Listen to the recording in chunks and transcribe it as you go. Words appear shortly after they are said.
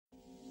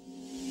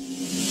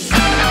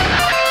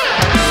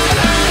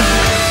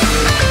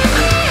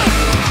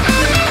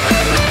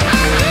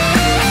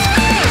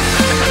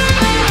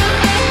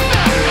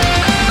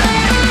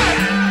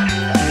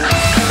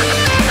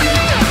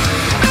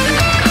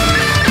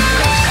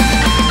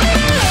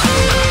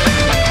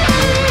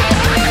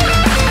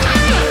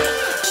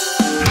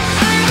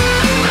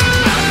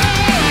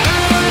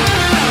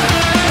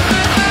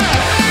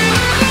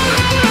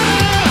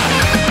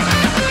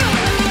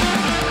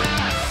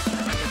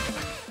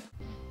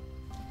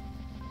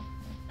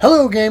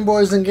Hello Game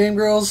Boys and Game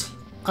Girls,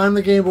 I'm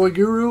the Game Boy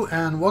Guru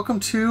and welcome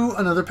to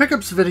another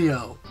pickups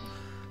video.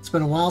 It's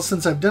been a while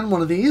since I've done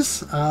one of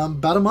these,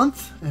 about a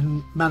month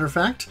in matter of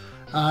fact.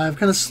 I've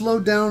kind of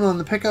slowed down on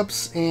the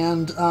pickups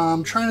and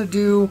trying to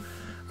do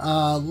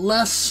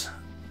less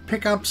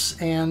pickups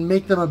and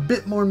make them a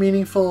bit more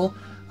meaningful,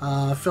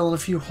 fill in a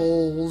few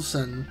holes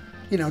and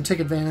take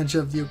advantage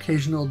of the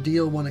occasional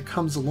deal when it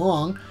comes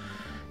along.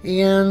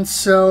 And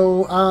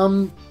so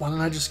why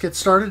don't I just get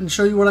started and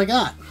show you what I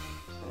got.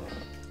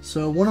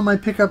 So one of my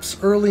pickups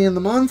early in the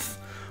month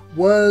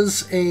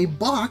was a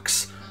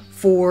box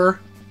for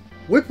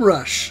Whip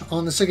Rush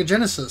on the Sega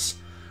Genesis.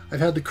 I've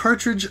had the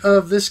cartridge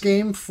of this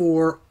game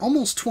for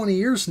almost 20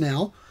 years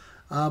now,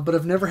 but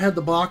I've never had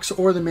the box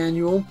or the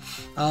manual.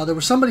 There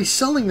was somebody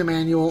selling the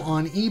manual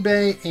on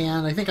eBay,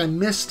 and I think I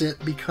missed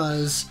it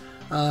because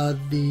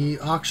the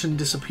auction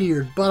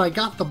disappeared. But I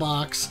got the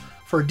box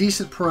for a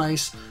decent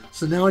price,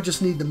 so now I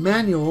just need the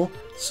manual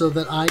so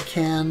that I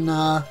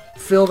can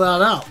fill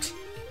that out.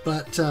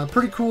 But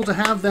pretty cool to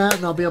have that,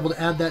 and I'll be able to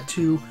add that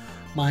to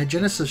my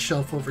Genesis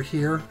shelf over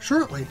here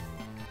shortly.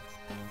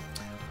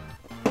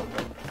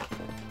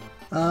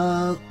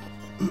 Want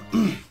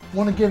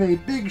to give a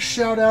big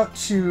shout out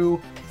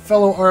to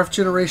fellow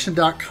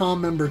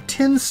RFGeneration.com member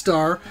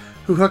TinStar,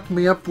 who hooked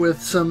me up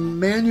with some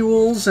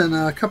manuals and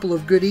a couple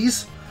of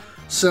goodies.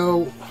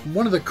 So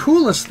one of the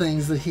coolest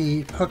things that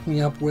he hooked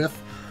me up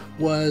with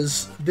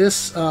was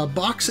this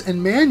box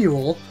and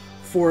manual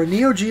for a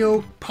Neo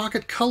Geo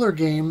Pocket Color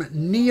game,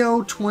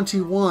 Neo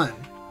 21.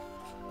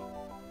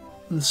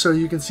 And so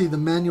you can see the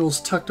manual's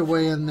tucked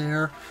away in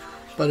there,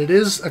 but it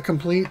is a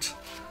complete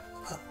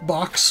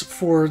box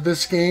for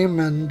this game,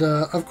 and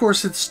of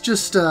course it's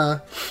just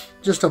a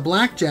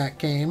blackjack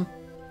game,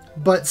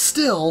 but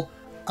still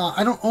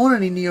I don't own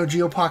any Neo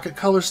Geo Pocket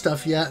Color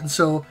stuff yet, and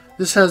so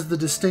this has the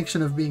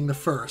distinction of being the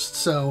first.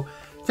 So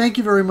thank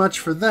you very much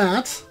for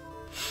that.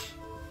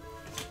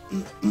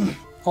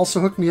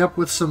 Also hooked me up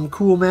with some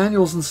cool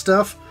manuals and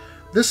stuff.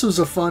 This was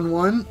a fun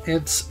one.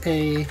 It's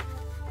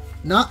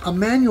not a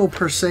manual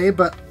per se,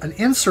 but an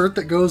insert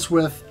that goes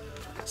with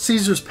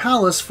Caesar's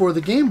Palace for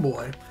the Game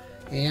Boy.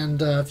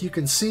 And if you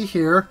can see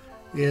here,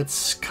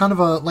 it's kind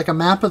of like a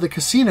map of the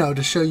casino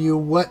to show you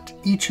what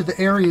each of the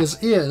areas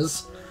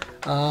is,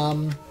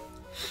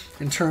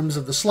 in terms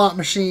of the slot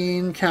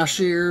machine,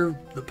 cashier,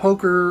 the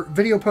poker,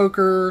 video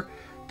poker,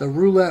 the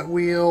roulette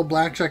wheel,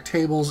 blackjack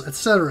tables,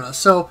 etc.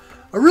 So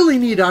a really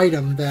neat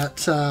item that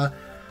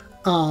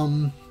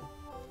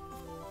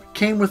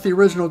came with the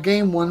original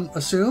game, one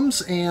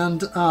assumes,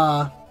 and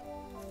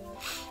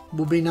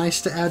will be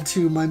nice to add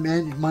to my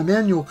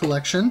manual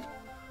collection.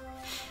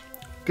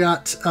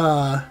 Got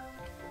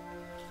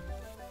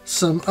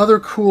some other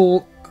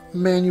cool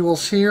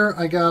manuals here.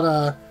 I got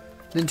a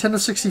Nintendo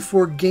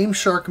 64 Game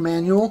Shark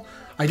manual.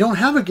 I don't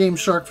have a Game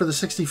Shark for the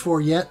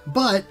 64 yet,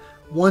 but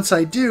once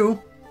I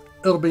do,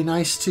 it'll be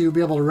nice to be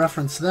able to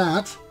reference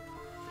that.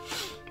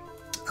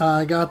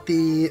 I got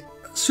the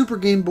Super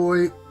Game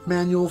Boy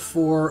manual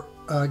for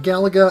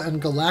Galaga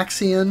and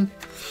Galaxian.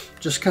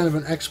 Just kind of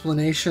an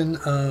explanation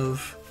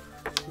of,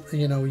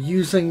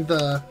 using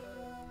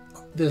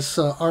this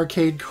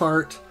arcade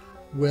cart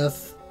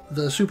with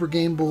the Super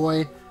Game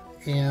Boy,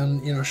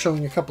 and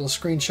showing a couple of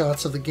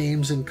screenshots of the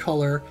games in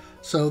color.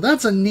 So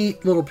that's a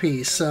neat little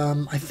piece.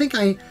 I think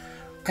I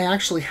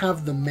actually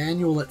have the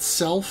manual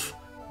itself,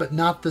 but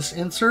not this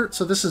insert.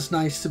 So this is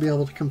nice to be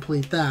able to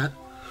complete that.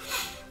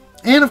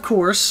 And of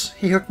course,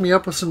 he hooked me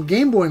up with some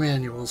Game Boy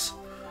manuals.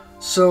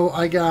 So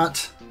I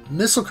got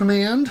Missile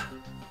Command,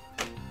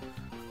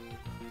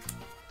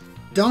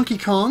 Donkey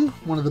Kong,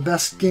 one of the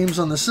best games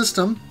on the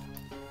system,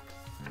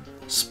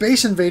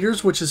 Space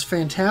Invaders, which is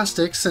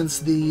fantastic since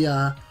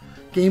the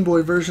Game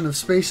Boy version of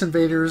Space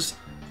Invaders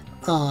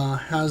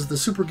has the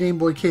Super Game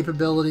Boy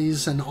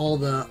capabilities and all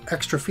the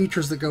extra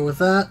features that go with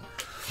that.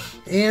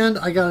 And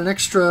I got an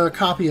extra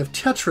copy of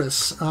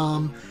Tetris.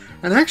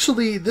 And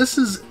actually, this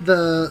is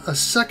a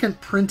second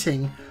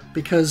printing,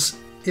 because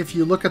if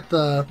you look at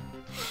the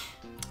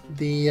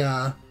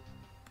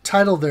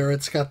title there,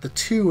 it's got the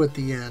 2 at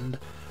the end.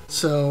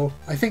 So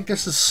I think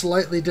this is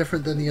slightly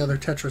different than the other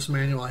Tetris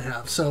manual I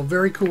have. So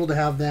very cool to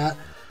have that.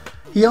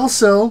 He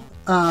also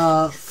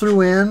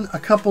threw in a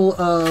couple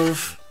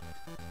of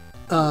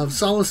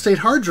solid-state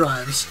hard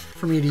drives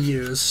for me to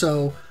use.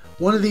 So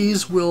one of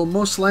these will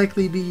most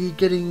likely be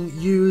getting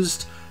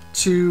used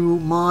to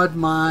mod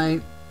my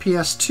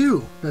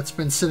PS2 that's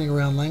been sitting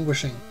around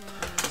languishing.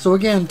 So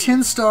again,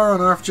 TinStar on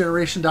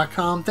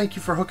RFGeneration.com, thank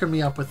you for hooking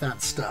me up with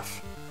that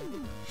stuff.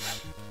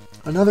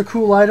 Another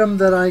cool item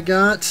that I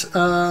got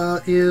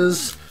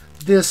is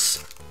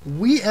this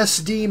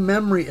WeSD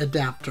memory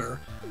adapter.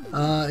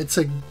 It's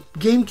a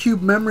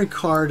GameCube memory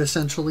card,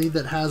 essentially,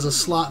 that has a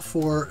slot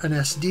for an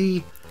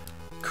SD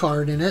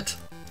card in it.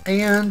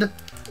 And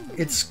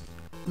it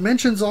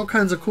mentions all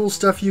kinds of cool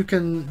stuff you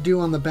can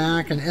do on the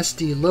back, an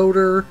SD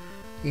loader,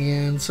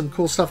 and some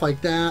cool stuff like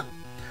that.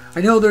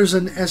 I know there's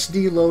an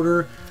SD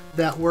loader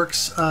that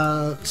works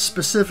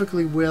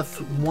specifically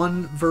with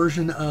one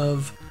version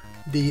of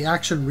the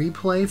Action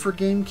Replay for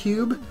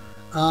GameCube.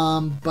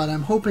 But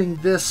I'm hoping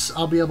this,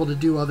 I'll be able to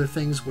do other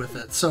things with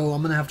it. So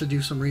I'm going to have to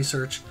do some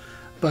research.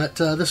 But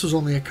this was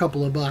only a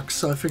couple of bucks,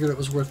 so I figured it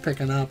was worth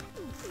picking up.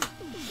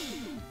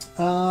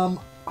 I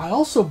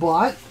also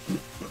bought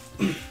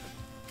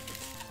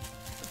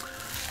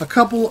a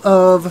couple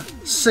of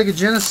Sega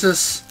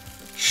Genesis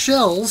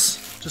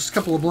shells, just a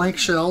couple of blank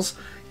shells.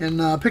 In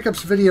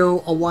Pickup's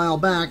video a while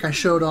back, I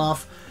showed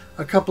off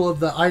a couple of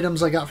the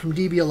items I got from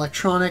DB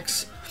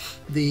Electronics,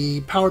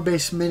 the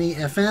Powerbase Mini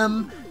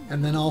FM,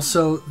 and then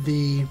also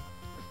the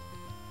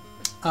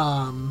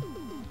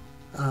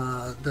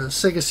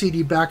Sega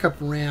CD backup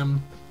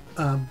RAM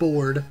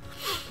board.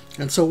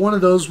 And so one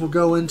of those will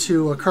go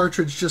into a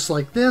cartridge just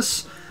like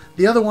this.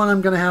 The other one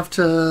I'm going to have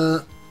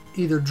to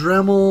either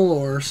Dremel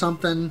or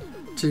something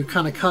to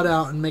kind of cut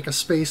out and make a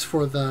space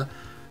for the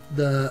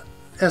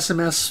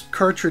SMS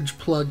cartridge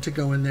plug to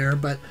go in there.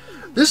 But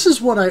this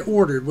is what I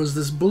ordered, was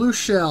this blue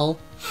shell,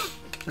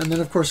 and then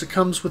of course it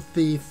comes with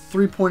the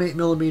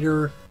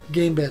 3.8mm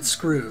game bit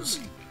screws.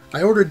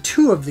 I ordered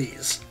 2 of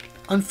these.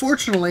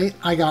 Unfortunately,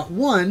 I got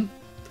one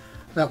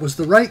that was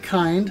the right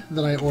kind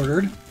that I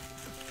ordered,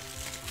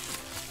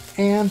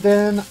 and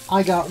then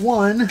I got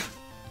one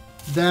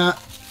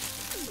that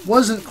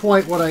wasn't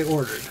quite what I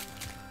ordered.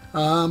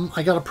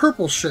 I got a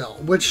purple shell,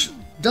 which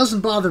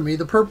doesn't bother me.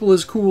 The purple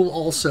is cool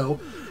also.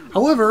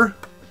 However,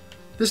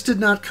 this did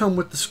not come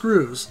with the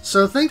screws.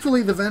 So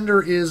thankfully the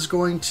vendor is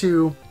going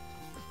to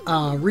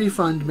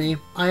refund me.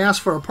 I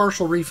asked for a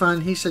partial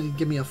refund. He said he'd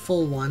give me a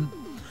full one,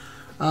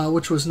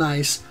 which was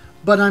nice.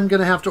 But I'm going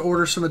to have to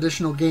order some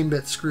additional game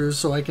bit screws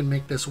so I can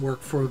make this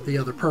work for the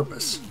other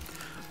purpose.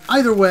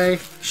 Either way,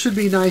 should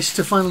be nice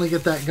to finally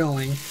get that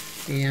going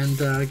and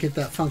get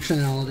that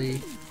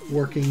functionality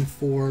working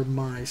for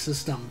my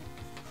system.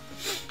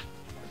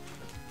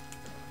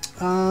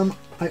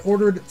 I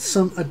ordered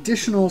some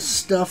additional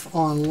stuff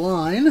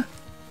online.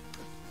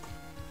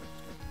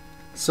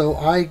 So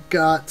I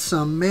got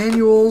some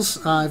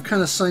manuals. I've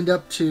kind of signed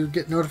up to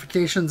get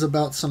notifications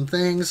about some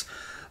things.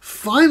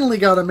 Finally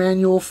got a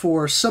manual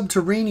for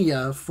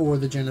Subterranea for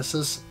the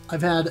Genesis.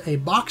 I've had a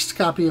boxed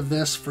copy of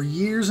this for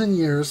years and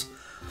years,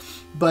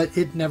 but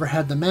it never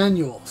had the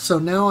manual. So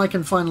now I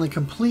can finally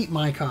complete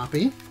my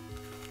copy.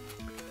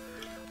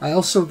 I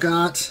also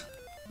got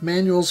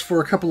manuals for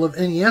a couple of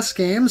NES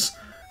games.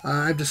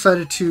 I've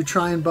decided to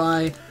try and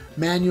buy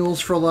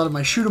manuals for a lot of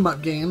my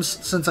shoot-'em-up games.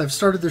 Since I've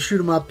started the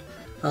shoot-'em-up,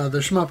 the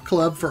Shmup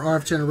Club for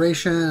RF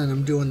Generation, and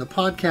I'm doing the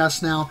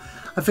podcast now,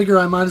 I figure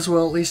I might as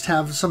well at least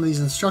have some of these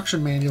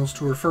instruction manuals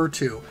to refer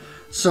to.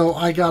 So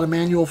I got a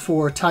manual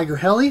for Tiger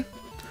Heli,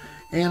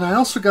 and I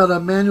also got a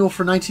manual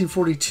for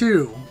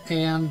 1942.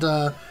 And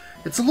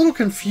it's a little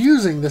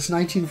confusing, this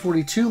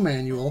 1942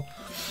 manual,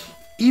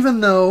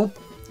 even though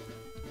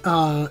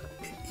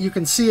you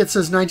can see it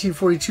says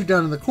 1942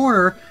 down in the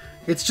corner.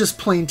 It's just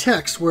plain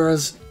text,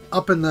 whereas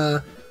up in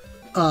the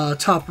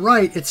top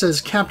right it says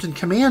Captain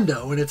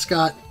Commando, and it's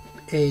got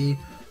a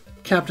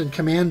Captain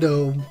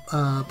Commando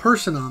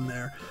person on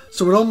there.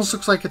 So it almost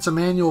looks like it's a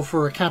manual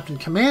for a Captain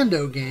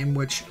Commando game,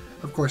 which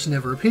of course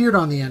never appeared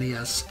on the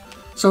NES.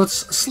 So it's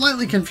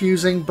slightly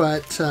confusing,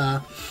 but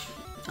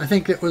I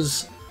think it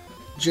was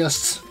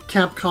just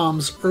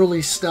Capcom's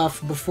early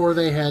stuff before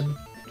they had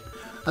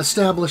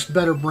established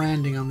better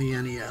branding on the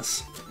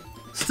NES.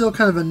 Still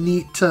kind of a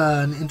neat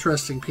and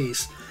interesting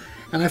piece.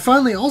 And I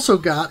finally also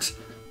got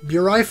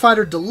Burai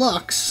Fighter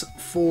Deluxe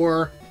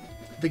for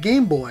the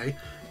Game Boy,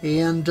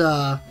 and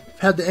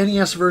had the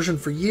NES version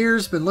for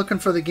years, been looking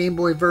for the Game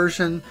Boy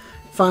version,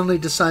 finally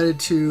decided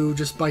to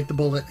just bite the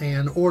bullet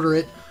and order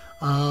it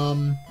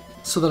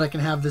so that I can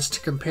have this to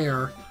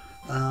compare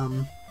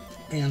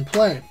and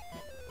play.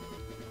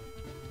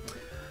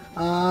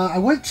 I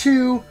went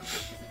to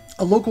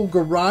a local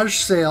garage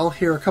sale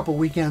here a couple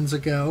weekends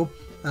ago.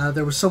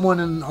 There was someone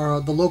in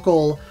the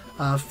local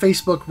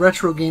Facebook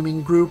retro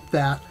gaming group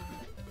that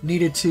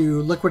needed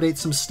to liquidate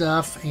some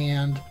stuff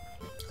and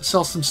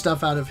sell some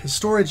stuff out of his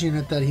storage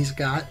unit that he's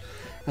got.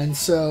 And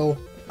so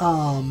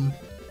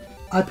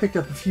I picked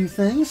up a few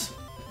things.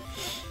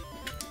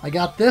 I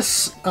got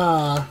this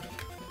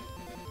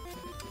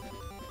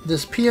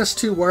this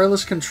PS2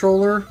 wireless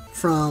controller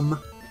from,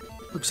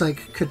 looks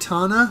like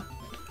Katana.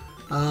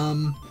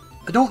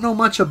 I don't know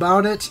much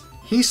about it.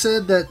 He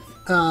said that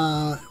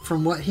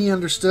from what he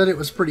understood, it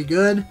was pretty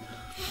good.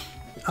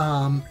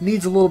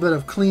 Needs a little bit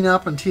of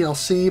cleanup and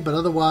TLC, but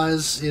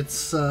otherwise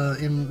it's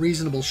in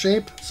reasonable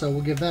shape, so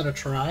we'll give that a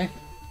try.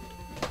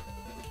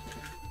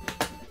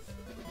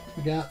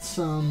 We got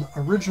some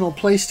original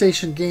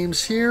PlayStation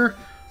games here.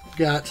 We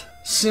got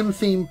Sim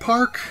Theme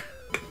Park,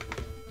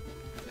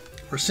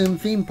 or Sim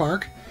Theme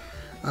Park,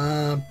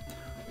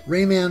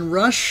 Rayman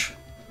Rush.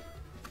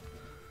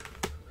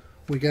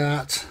 We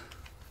got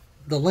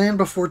The Land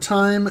Before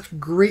Time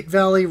Great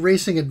Valley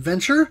Racing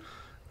Adventure,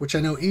 which I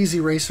know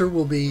Easy Racer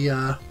will be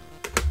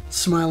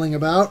smiling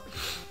about.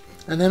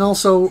 And then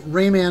also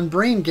Rayman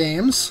Brain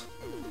Games.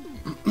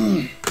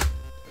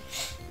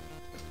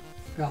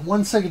 Got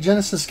one Sega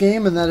Genesis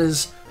game, and that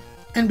is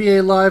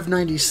NBA Live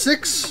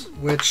 96,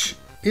 which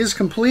is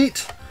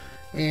complete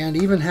and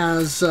even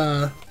has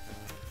the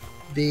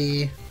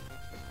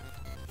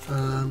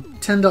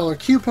 $10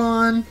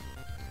 coupon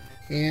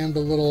and the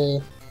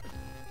little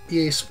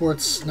EA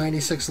Sports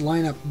 96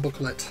 lineup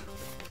booklet.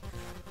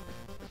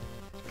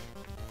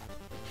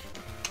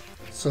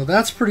 So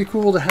that's pretty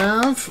cool to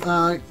have.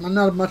 I'm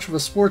not much of a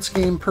sports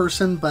game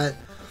person, but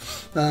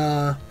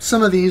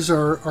some of these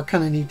are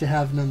kind of neat to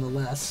have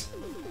nonetheless.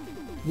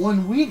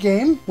 One Wii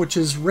game, which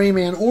is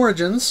Rayman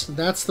Origins.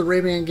 That's the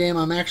Rayman game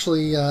I'm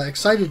actually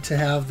excited to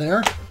have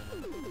there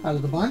out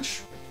of the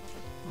bunch.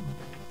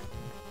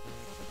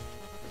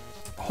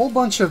 A whole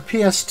bunch of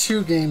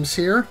PS2 games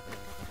here.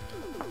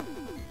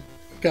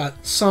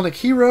 Got Sonic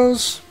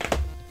Heroes,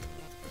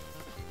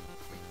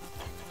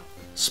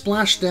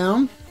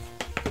 Splashdown,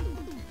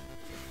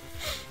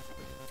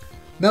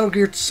 Metal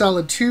Gear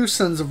Solid 2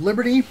 Sons of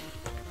Liberty,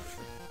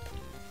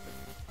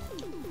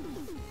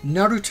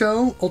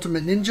 Naruto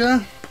Ultimate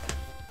Ninja,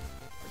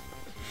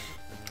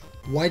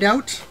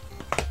 Whiteout,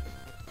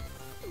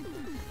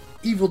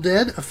 Evil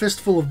Dead A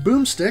Fistful of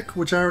Boomstick,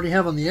 which I already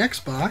have on the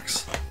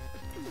Xbox,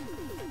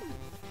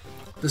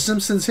 The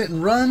Simpsons Hit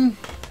and Run,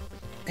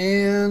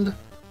 and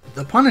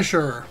The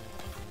Punisher.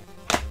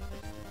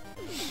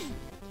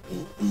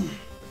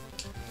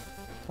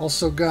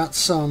 Also got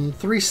some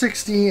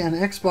 360 and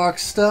Xbox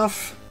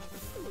stuff.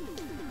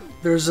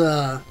 There's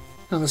a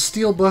kind of a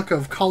steelbook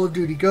of Call of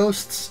Duty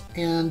Ghosts,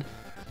 and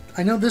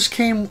I know this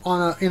came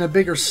on in a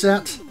bigger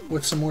set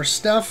with some more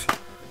stuff,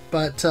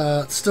 but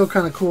it's still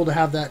kind of cool to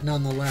have that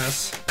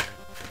nonetheless.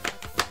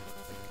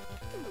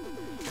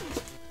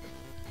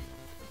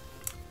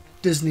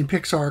 Disney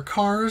Pixar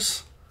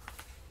Cars.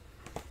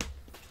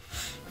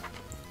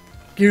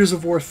 Gears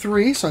of War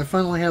 3, so I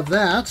finally have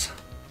that.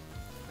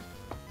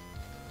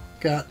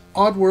 Got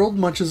Oddworld,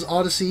 Munch's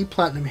Odyssey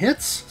Platinum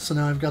Hits, so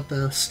now I've got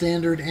the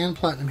standard and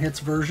Platinum Hits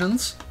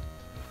versions.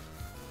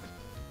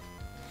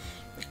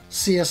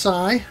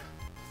 CSI,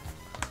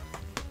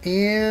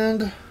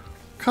 and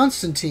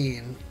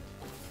Constantine.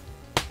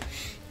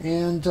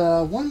 And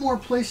one more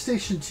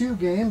PlayStation 2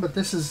 game, but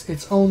this is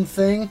its own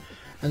thing,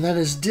 and that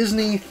is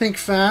Disney Think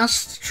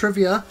Fast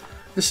Trivia.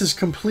 This is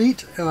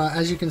complete,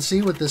 as you can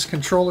see, with this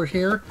controller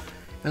here.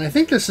 And I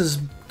think this is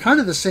kind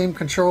of the same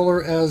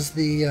controller as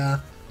the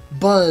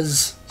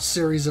Buzz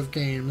series of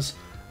games.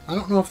 I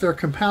don't know if they're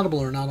compatible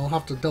or not. I'll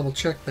have to double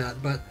check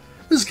that, but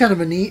this is kind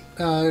of a neat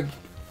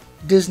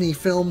Disney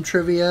film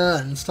trivia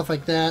and stuff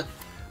like that.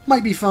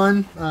 Might be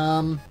fun,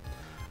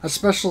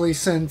 especially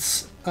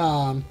since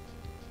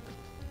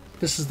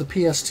this is the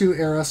PS2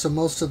 era, so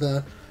most of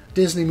the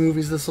Disney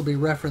movies this will be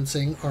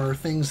referencing are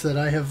things that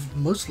I have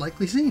most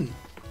likely seen.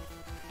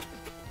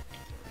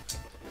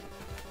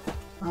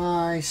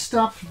 I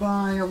stopped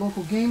by a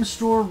local game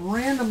store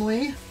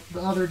randomly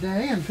the other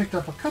day and picked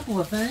up a couple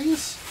of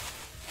things.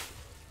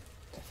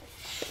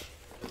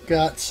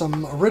 Got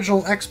some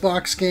original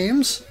Xbox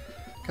games.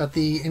 Got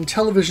the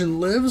Intellivision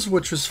Lives,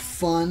 which was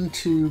fun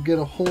to get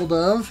a hold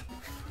of.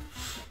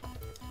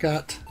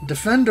 Got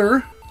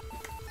Defender.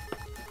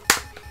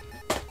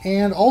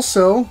 And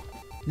also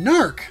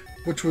Narc,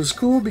 which was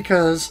cool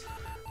because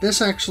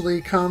this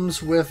actually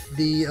comes with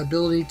the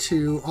ability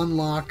to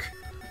unlock,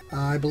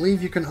 I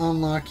believe you can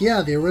unlock,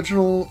 yeah, the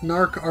original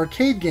Narc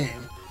arcade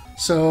game.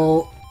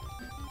 So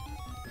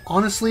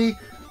honestly,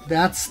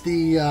 that's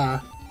the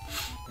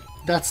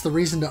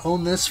reason to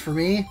own this for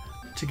me,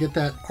 to get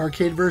that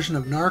arcade version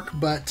of Narc,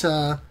 but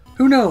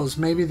who knows,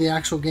 maybe the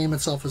actual game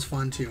itself is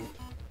fun too.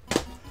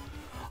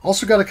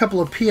 Also got a couple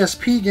of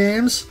PSP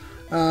games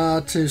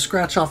to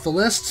scratch off the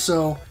list,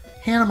 so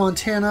Hannah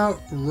Montana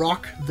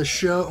Rock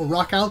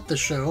Out the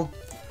Show,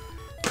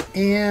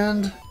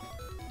 and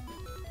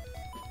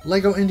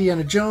Lego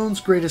Indiana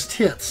Jones Greatest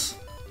Hits.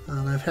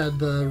 I've had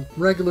the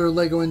regular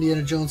Lego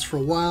Indiana Jones for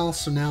a while,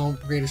 so now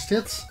Greatest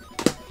Hits.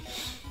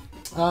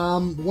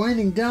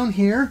 Winding down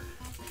here,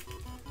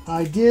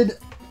 I did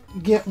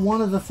get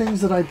one of the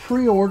things that I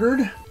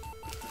pre-ordered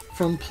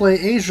from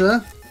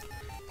PlayAsia,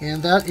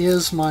 and that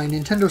is my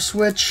Nintendo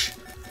Switch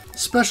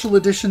Special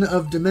Edition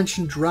of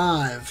Dimension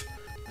Drive.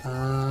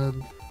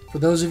 For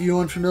those of you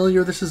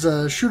unfamiliar, this is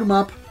a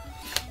shoot-'em-up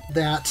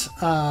that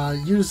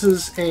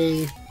uses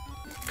a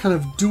kind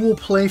of dual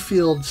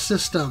playfield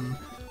system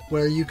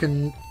where you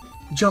can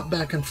jump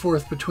back and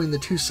forth between the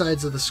two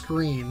sides of the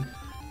screen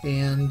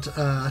and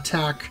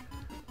attack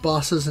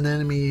bosses and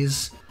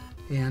enemies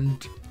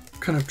and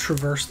kind of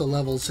traverse the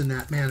levels in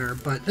that manner.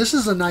 But this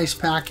is a nice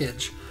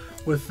package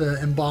with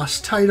the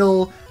embossed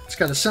title. It's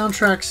got a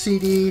soundtrack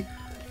CD,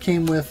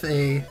 came with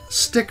a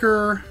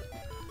sticker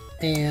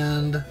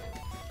and a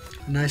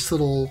nice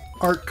little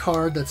art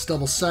card that's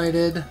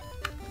double-sided.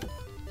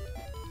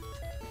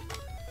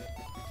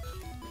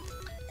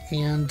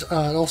 And it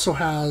also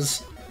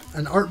has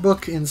an art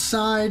book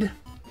inside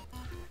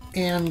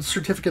and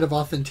certificate of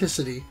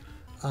authenticity.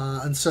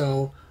 And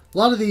so a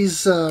lot of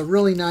these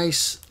really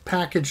nice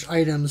packaged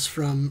items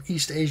from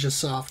East Asia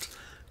Soft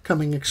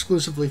coming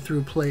exclusively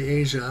through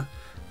PlayAsia.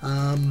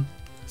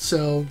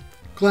 So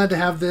glad to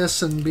have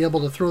this and be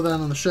able to throw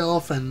that on the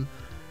shelf and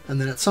and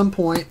then at some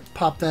point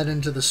pop that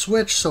into the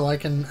Switch so I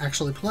can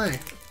actually play.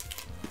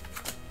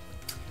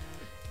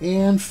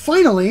 And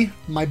finally,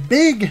 my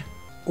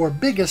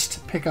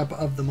biggest pickup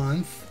of the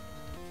month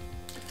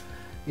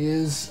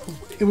is,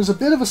 it was a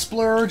bit of a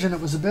splurge, and it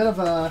was a bit of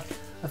a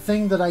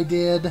thing that I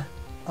did,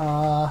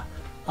 I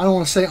don't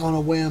want to say on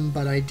a whim,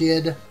 but I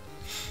did,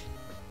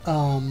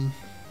 well,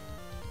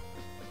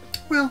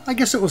 I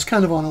guess it was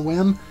kind of on a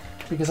whim,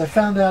 because I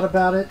found out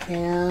about it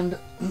and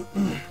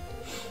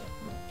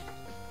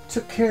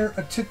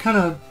kind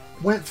of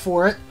went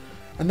for it,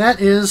 and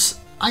that is,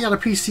 I got a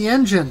PC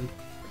Engine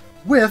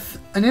with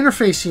an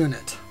interface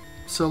unit.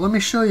 So let me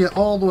show you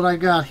all what I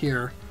got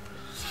here.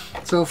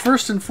 So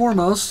first and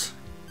foremost,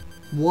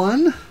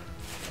 1,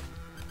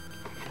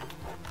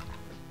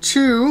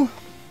 2,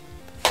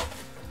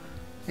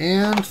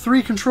 and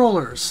 3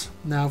 controllers.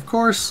 Now, of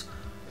course,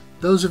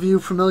 those of you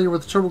familiar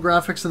with the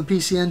TurboGrafx and the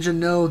PC Engine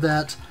know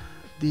that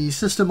the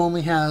system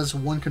only has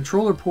 1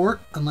 controller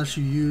port unless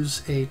you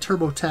use a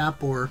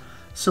TurboTap or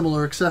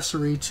similar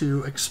accessory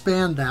to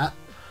expand that.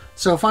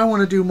 So if I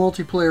want to do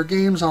multiplayer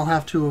games, I'll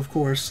have to, of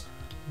course,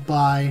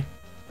 buy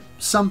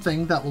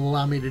something that will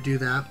allow me to do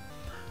that.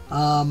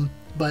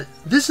 But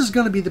this is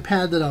going to be the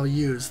pad that I'll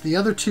use. The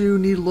other two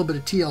need a little bit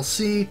of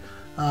TLC.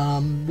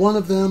 One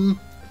of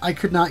them, I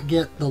could not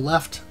get the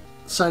left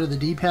side of the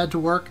D-pad to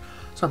work,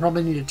 so I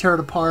probably need to tear it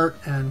apart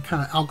and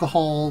kind of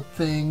alcohol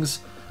things,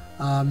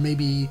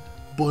 maybe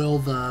boil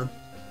the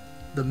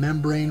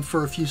membrane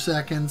for a few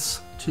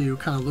seconds to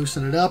kind of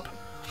loosen it up.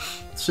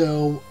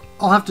 So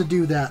I'll have to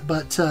do that,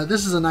 but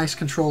this is a nice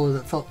controller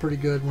that felt pretty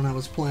good when I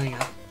was playing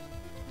it.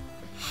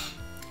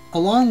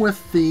 Along with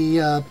the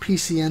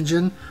PC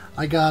Engine,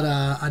 I got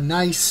a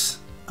nice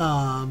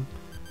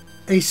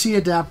AC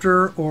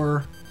adapter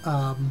or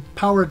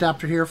power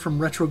adapter here from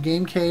Retro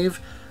Game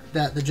Cave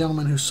that the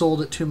gentleman who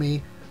sold it to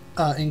me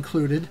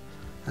included.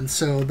 And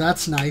so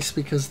that's nice,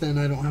 because then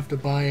I don't have to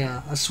buy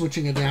a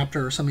switching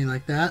adapter or something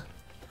like that.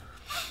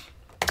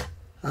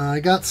 I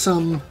got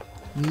some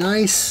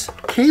nice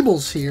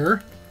cables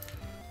here.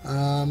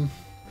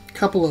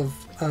 Couple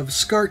of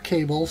SCART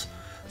cables.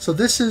 So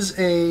this is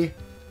a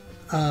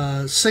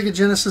Sega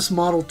Genesis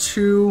Model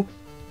 2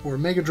 or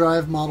Mega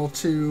Drive Model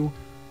 2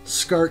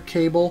 SCART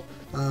cable.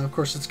 Of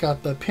course, it's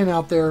got the pin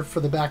out there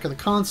for the back of the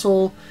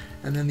console,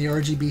 and then the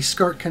RGB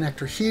SCART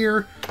connector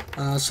here,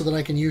 so that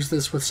I can use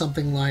this with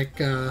something like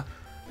an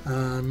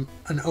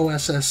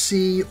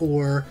OSSC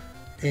or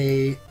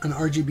an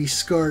RGB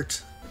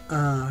SCART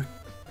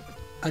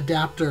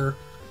adapter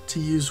to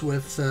use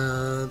with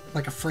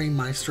like a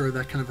FrameMeister,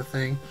 that kind of a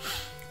thing.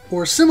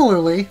 Or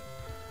similarly,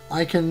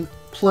 I can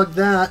plug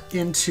that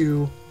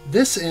into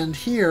this end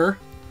here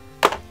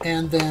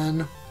and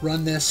then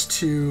run this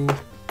to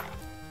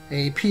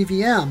a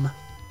PVM.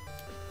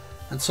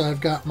 And so I've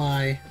got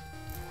my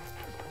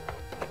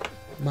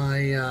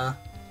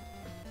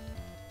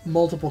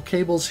multiple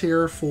cables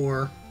here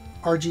for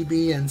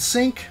RGB and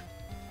sync,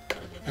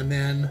 and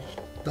then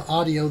the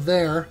audio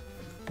there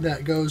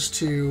that goes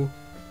to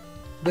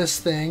this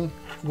thing,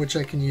 which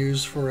I can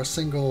use for a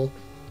single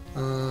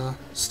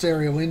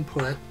stereo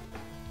input.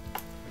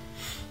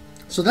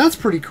 So that's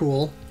pretty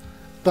cool.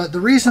 But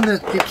the reason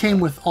that it came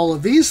with all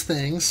of these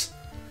things,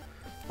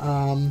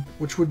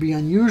 which would be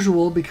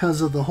unusual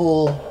because of the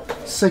whole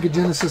Sega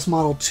Genesis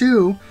Model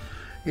 2,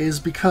 is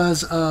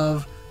because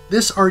of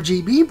this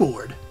RGB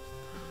board,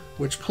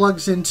 which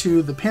plugs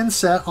into the pin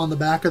set on the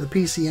back of the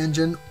PC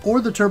Engine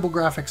or the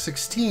TurboGrafx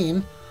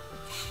 16,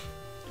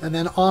 and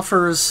then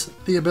offers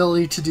the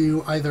ability to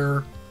do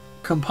either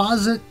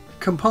composite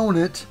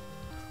component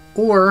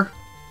or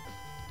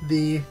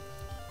the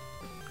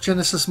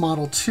Genesis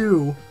Model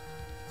 2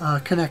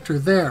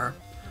 connector there.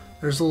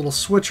 There's a little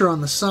switcher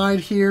on the side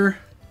here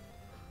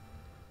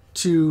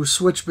to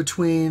switch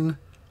between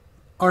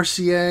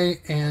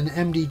RCA and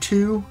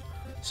MD2,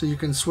 so you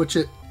can switch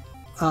it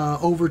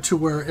over to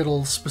where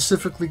it'll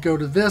specifically go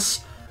to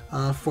this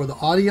for the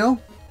audio.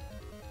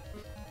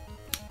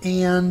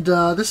 And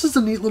this is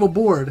a neat little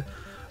board.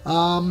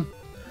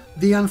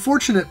 The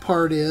unfortunate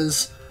part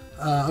is,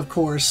 of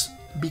course,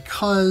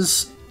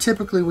 because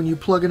typically when you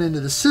plug it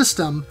into the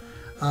system,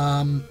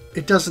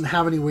 it doesn't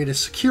have any way to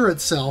secure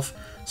itself,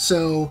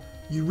 so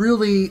you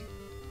really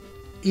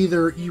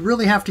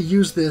have to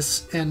use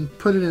this and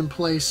put it in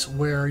place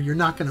where you're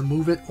not going to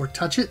move it or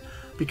touch it,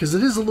 because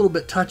it is a little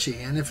bit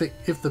touchy, and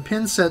if the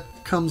pin set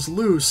comes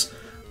loose,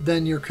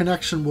 then your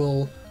connection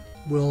will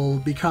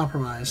be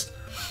compromised.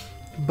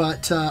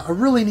 But a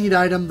really neat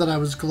item that I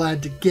was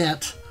glad to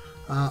get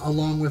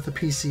along with the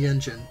PC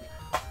Engine.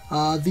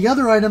 The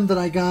other item that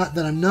I got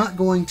that I'm not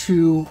going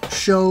to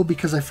show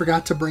because I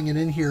forgot to bring it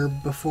in here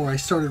before I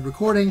started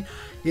recording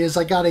is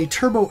I got a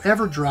Turbo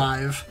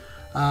EverDrive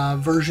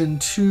version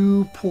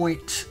 2.1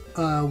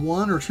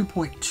 or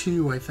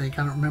 2.2, I think.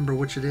 I don't remember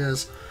which it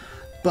is.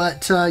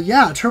 But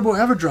yeah, Turbo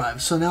EverDrive.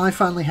 So now I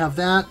finally have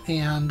that,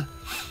 and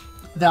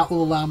that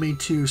will allow me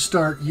to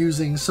start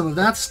using some of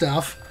that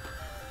stuff.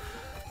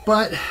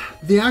 But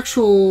the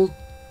actual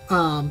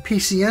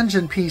PC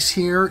Engine piece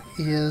here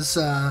is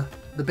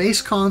the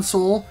base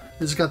console.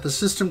 It's got the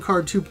system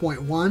card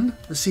 2.1,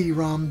 the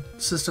CD-ROM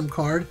system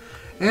card,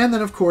 and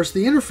then of course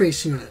the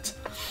interface unit.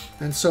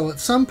 And so at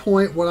some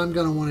point what I'm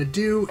going to want to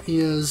do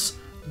is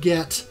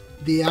get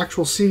the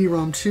actual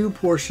CD-ROM 2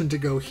 portion to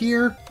go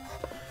here,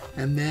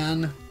 and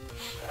then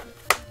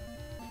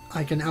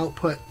I can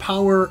output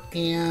power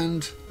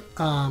and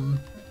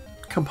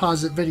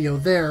composite video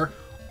there,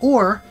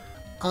 or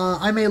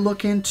I may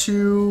look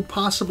into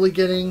possibly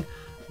getting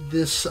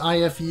this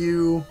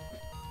IFU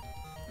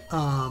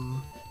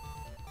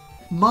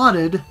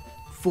modded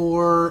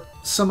for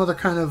some other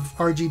kind of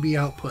RGB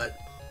output.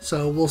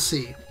 So we'll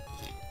see.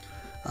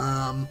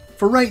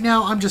 For right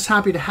now, I'm just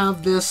happy to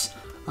have this.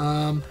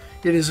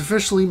 It is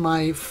officially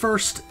my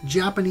first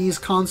Japanese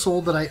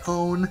console that I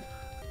own.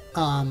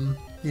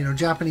 You know,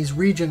 Japanese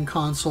region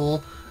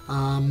console.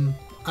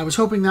 I was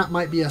hoping that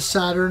might be a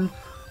Saturn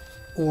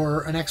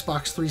or an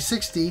Xbox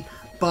 360,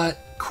 but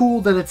cool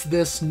that it's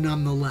this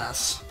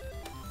nonetheless.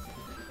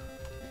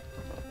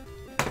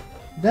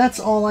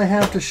 That's all I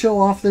have to show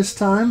off this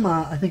time.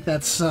 I think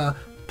that's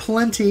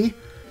plenty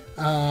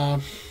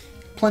of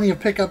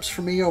pickups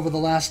for me over the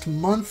last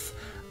month.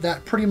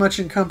 That pretty much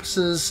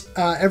encompasses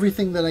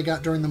everything that I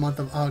got during the month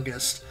of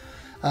August.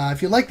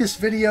 If you like this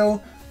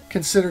video,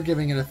 consider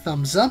giving it a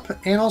thumbs up,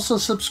 and also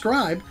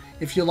subscribe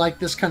if you like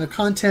this kind of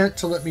content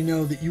to let me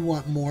know that you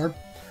want more.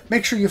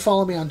 Make sure you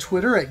follow me on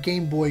Twitter at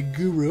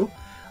GameBoyGuru.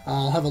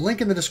 I'll have a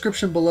link in the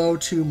description below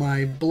to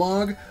my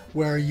blog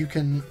where you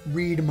can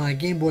read my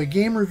Game Boy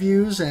game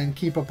reviews and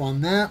keep up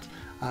on that.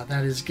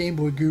 That is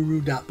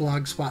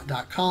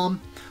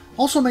GameBoyGuru.blogspot.com.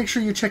 Also make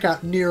sure you check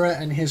out Nira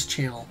and his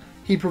channel.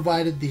 He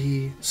provided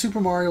the Super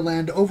Mario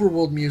Land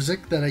overworld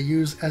music that I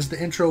use as the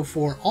intro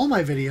for all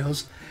my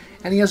videos,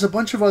 and he has a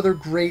bunch of other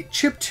great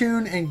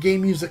chiptune and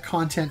game music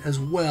content as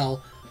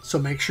well, so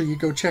make sure you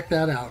go check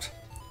that out.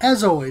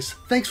 As always,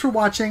 thanks for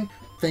watching,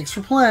 thanks for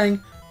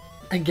playing,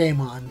 and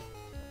game on.